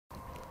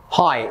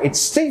Hi, it's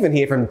Stephen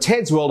here from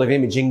Ted's World of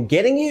Imaging,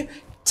 getting you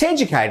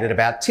educated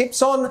about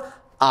tips on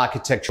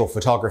architectural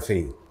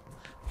photography.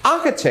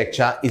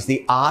 Architecture is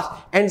the art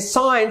and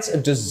science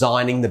of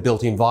designing the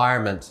built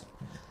environment.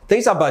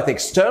 These are both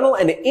external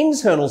and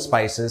internal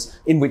spaces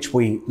in which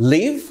we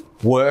live,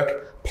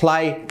 work,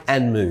 play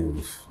and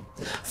move.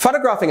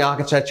 Photographing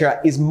architecture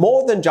is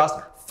more than just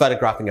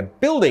photographing a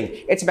building.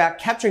 It's about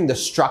capturing the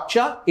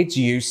structure, its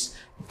use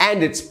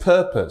and its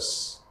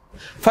purpose.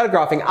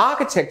 Photographing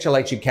architecture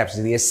lets you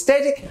capture the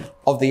aesthetic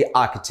of the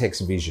architect's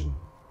vision.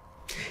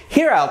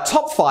 Here are our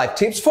top 5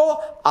 tips for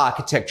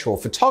architectural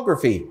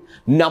photography.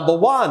 Number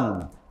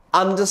 1,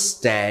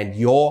 understand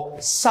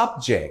your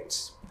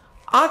subject.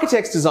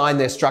 Architects design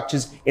their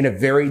structures in a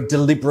very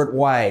deliberate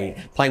way,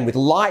 playing with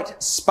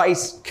light,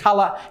 space,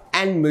 colour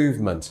and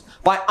movement.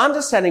 By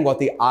understanding what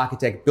the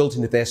architect built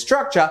into their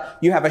structure,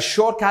 you have a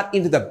shortcut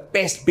into the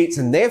best bits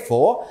and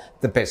therefore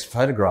the best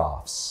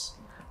photographs.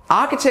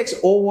 Architects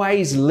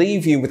always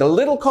leave you with a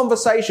little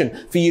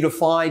conversation for you to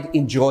find,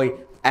 enjoy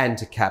and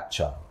to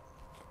capture.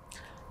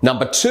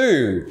 Number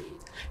 2,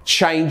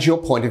 change your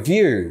point of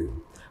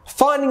view.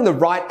 Finding the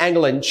right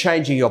angle and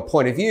changing your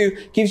point of view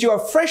gives you a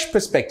fresh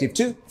perspective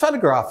to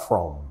photograph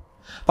from.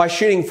 By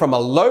shooting from a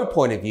low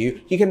point of view,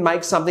 you can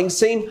make something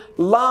seem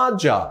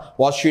larger,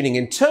 while shooting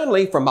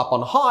internally from up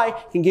on high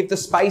can give the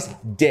space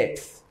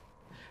depth.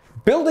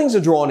 Buildings are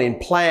drawn in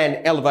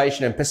plan,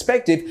 elevation and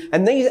perspective,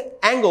 and these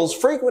angles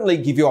frequently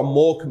give you a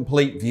more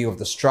complete view of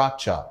the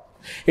structure.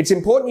 It's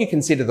important you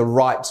consider the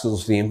right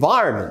tools for the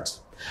environment.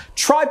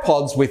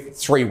 Tripods with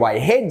 3-way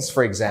heads,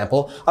 for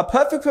example, are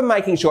perfect for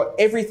making sure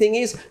everything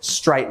is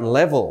straight and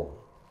level.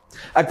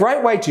 A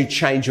great way to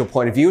change your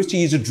point of view is to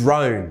use a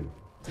drone.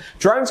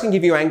 Drones can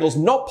give you angles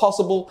not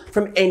possible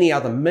from any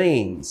other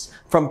means.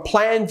 From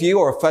plan view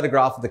or a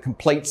photograph of the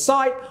complete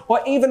site,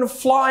 or even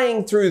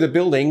flying through the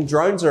building,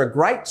 drones are a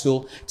great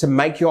tool to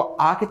make your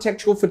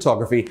architectural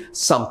photography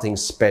something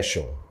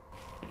special.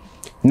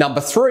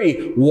 Number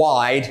 3,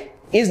 wide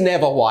is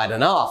never wide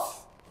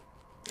enough.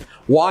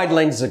 Wide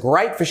lenses are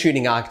great for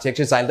shooting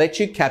architecture as they let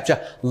you capture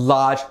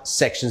large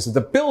sections of the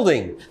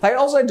building. They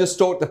also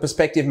distort the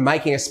perspective,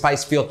 making a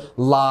space feel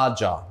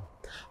larger.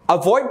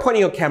 Avoid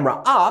pointing your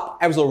camera up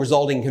as will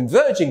result in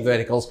converging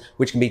verticals,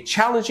 which can be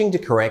challenging to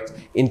correct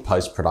in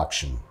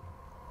post-production.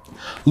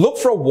 Look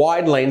for a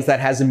wide lens that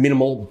has a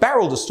minimal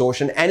barrel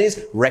distortion and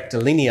is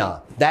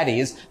rectilinear. That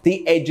is,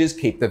 the edges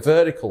keep the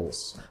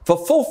verticals. For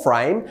full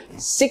frame,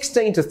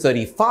 16 to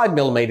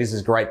 35mm is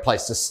a great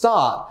place to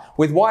start,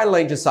 with wide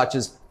lenses such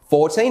as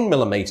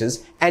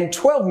 14mm and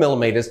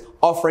 12mm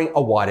offering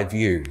a wider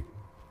view.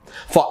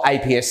 For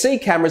APS-C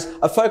cameras,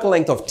 a focal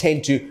length of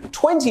 10 to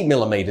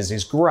 20mm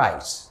is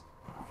great.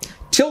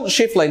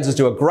 Tilt-shift lenses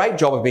do a great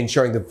job of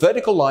ensuring the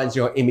vertical lines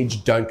in your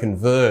image don't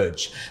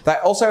converge. They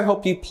also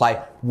help you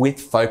play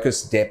with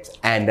focus, depth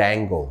and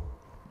angle.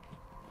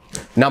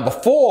 Number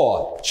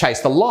 4, chase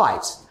the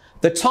light.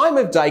 The time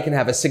of day can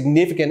have a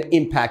significant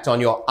impact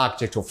on your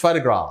architectural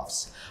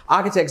photographs.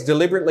 Architects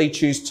deliberately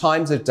choose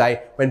times of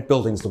day when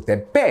buildings look their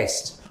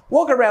best.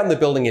 Walk around the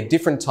building at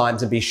different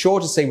times and be sure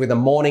to see where the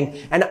morning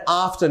and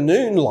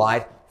afternoon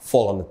light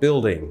fall on the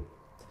building,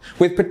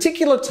 with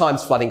particular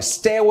times flooding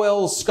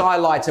stairwells,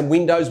 skylights and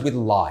windows with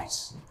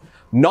light.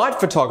 Night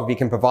photography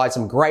can provide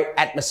some great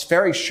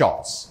atmospheric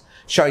shots,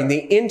 showing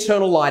the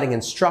internal lighting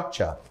and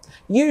structure.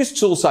 Use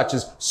tools such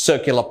as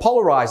circular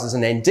polarizers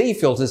and ND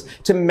filters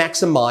to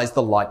maximize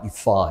the light you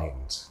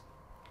find.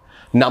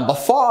 Number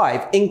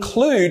 5,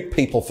 include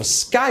people for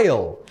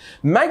scale.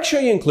 Make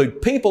sure you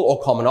include people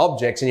or common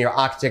objects in your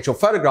architectural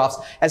photographs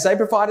as they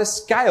provide a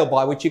scale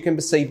by which you can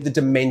perceive the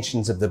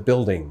dimensions of the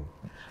building.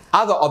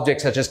 Other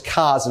objects such as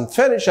cars and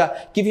furniture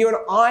give you an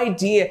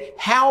idea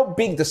how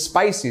big the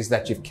space is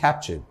that you've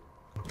captured.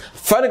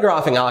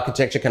 Photographing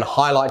architecture can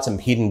highlight some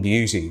hidden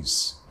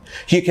beauties.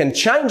 You can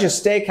change a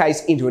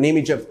staircase into an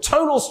image of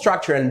tonal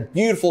structure and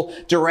beautiful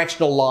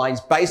directional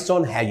lines based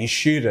on how you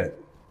shoot it,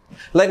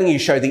 letting you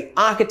show the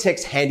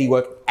architect's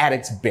handiwork at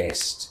its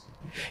best.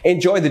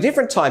 Enjoy the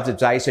different times of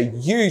day so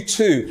you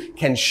too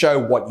can show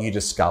what you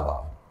discover.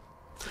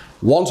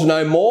 Want to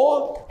know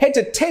more? Head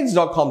to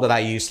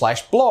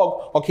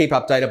teds.com.au/blog or keep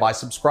updated by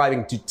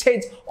subscribing to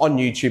Teds on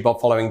YouTube or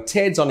following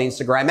Teds on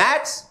Instagram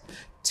at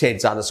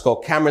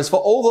Teds_cameras for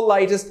all the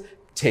latest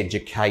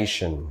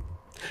Teducation.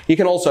 You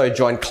can also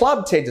join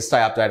Club Ted to stay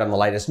updated on the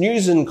latest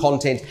news and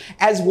content,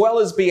 as well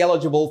as be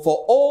eligible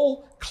for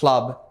all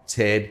Club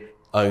Ted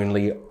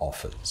only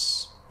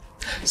offers.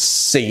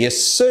 See you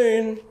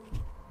soon.